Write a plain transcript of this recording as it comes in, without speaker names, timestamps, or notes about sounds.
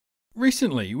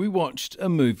Recently, we watched a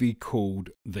movie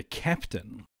called The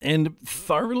Captain and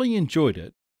thoroughly enjoyed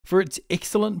it for its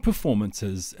excellent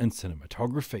performances and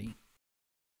cinematography.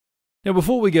 Now,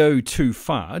 before we go too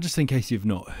far, just in case you've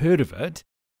not heard of it,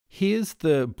 here's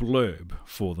the blurb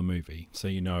for the movie so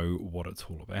you know what it's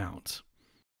all about.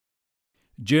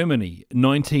 Germany,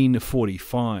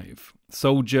 1945.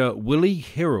 Soldier Willi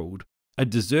Herold, a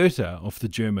deserter of the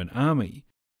German army,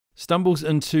 stumbles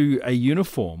into a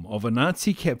uniform of a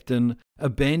Nazi captain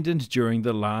abandoned during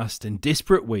the last and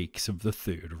desperate weeks of the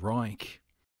Third Reich.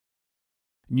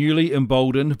 Newly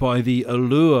emboldened by the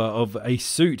allure of a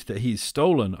suit that he's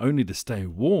stolen only to stay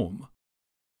warm,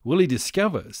 Willi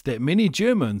discovers that many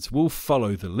Germans will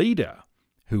follow the leader,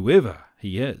 whoever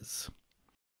he is.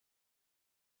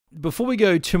 Before we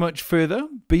go too much further,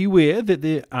 beware that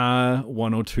there are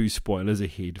 1 or 2 spoilers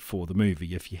ahead for the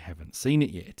movie if you haven't seen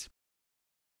it yet.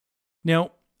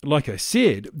 Now, like I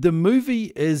said, the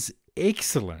movie is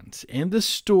excellent and the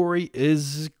story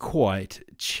is quite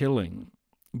chilling.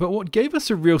 But what gave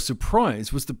us a real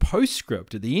surprise was the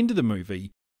postscript at the end of the movie.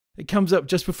 It comes up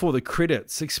just before the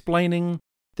credits explaining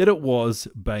that it was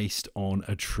based on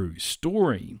a true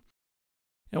story.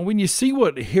 Now, when you see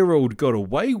what Herold got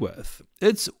away with,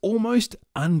 it's almost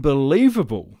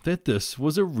unbelievable that this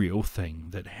was a real thing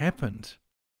that happened.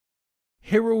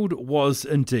 Herold was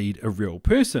indeed a real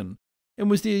person, and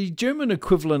was the German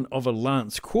equivalent of a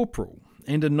lance corporal,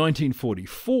 and in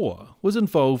 1944 was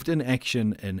involved in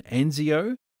action in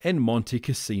Anzio and Monte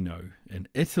Cassino in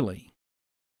Italy.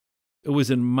 It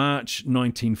was in March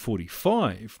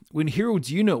 1945, when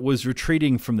Herold's unit was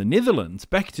retreating from the Netherlands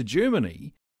back to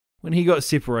Germany, when he got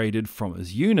separated from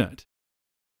his unit.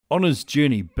 On his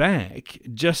journey back,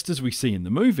 just as we see in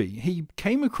the movie, he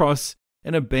came across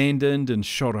an abandoned and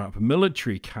shot-up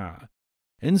military car,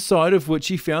 inside of which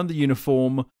he found the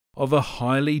uniform of a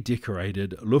highly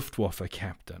decorated Luftwaffe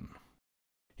captain.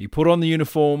 He put on the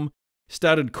uniform,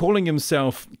 started calling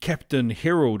himself Captain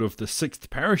Herold of the 6th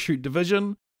Parachute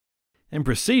Division, and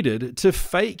proceeded to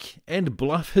fake and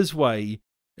bluff his way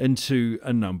into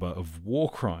a number of war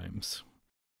crimes.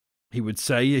 He would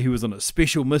say he was on a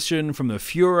special mission from the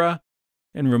Fuhrer,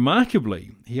 and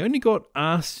remarkably, he only got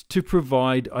asked to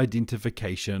provide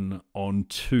identification on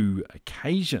 2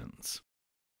 occasions.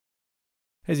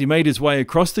 As he made his way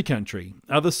across the country,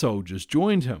 other soldiers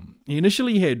joined him. He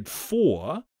initially had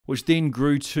 4, which then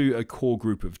grew to a core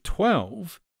group of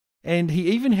 12, and he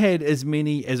even had as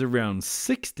many as around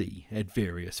 60 at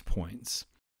various points.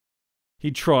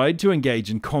 He tried to engage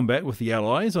in combat with the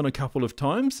Allies on a couple of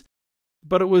times,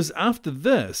 but it was after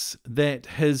this that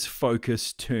his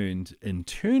focus turned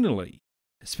internally,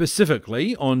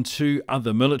 specifically onto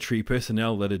other military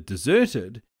personnel that had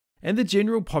deserted, and the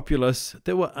general populace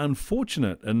that were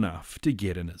unfortunate enough to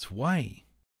get in its way.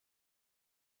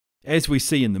 As we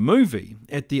see in the movie,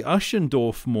 at the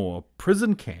Aschendorf Moor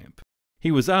prison camp, he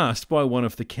was asked by one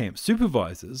of the camp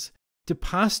supervisors to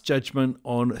pass judgment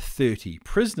on 30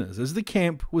 prisoners, as the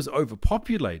camp was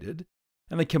overpopulated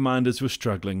and the commanders were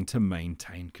struggling to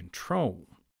maintain control.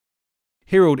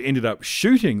 Herold ended up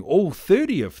shooting all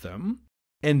 30 of them,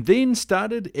 and then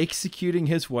started executing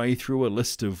his way through a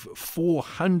list of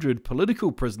 400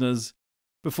 political prisoners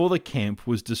before the camp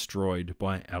was destroyed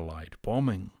by Allied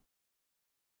bombing.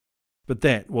 But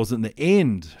that wasn't the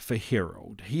end for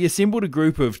Herold. He assembled a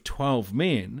group of 12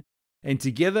 men, and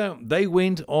together they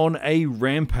went on a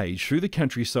rampage through the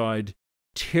countryside,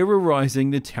 terrorizing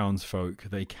the townsfolk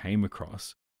they came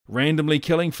across, randomly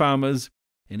killing farmers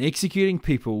and executing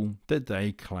people that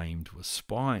they claimed were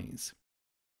spies.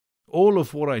 All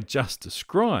of what I just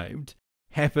described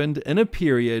happened in a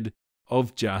period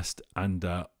of just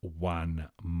under 1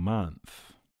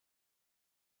 month.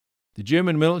 The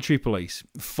German military police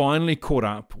finally caught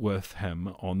up with him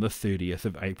on the 30th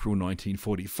of April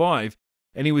 1945,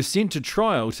 and he was sent to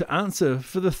trial to answer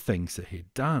for the things that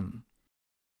he'd done.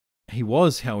 He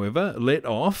was, however, let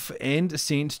off and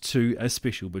sent to a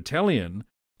special battalion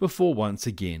before once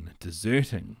again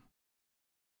deserting.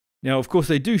 Now, of course,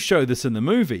 they do show this in the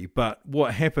movie, but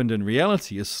what happened in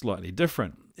reality is slightly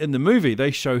different. In the movie,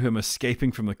 they show him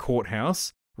escaping from the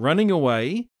courthouse, running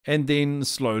away, and then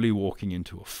slowly walking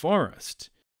into a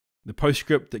forest. The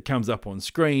postscript that comes up on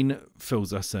screen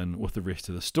fills us in with the rest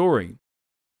of the story.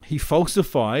 He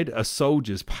falsified a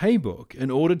soldier's paybook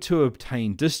in order to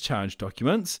obtain discharge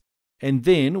documents, and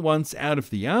then, once out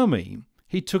of the army,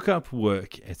 he took up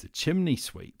work as a chimney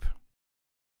sweep.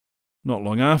 Not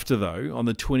long after, though, on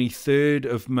the 23rd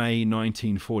of May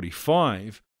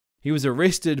 1945, he was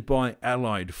arrested by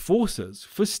Allied forces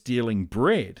for stealing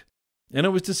bread, and it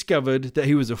was discovered that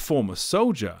he was a former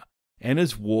soldier, and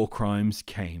his war crimes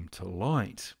came to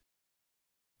light.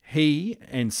 He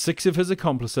and 6 of his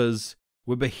accomplices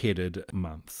were beheaded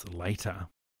months later.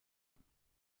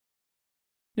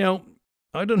 Now,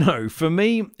 I don't know, for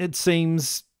me it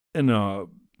seems, in a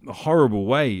horrible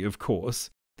way of course,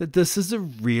 that this is a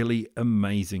really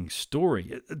amazing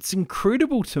story. It's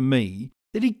incredible to me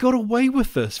that he got away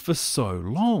with this for so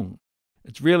long.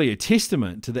 It's really a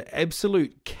testament to the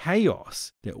absolute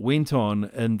chaos that went on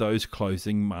in those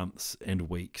closing months and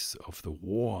weeks of the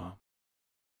war.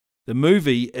 The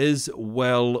movie is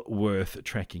well worth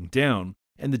tracking down,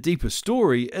 and the deeper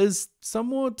story is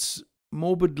somewhat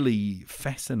morbidly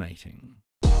fascinating.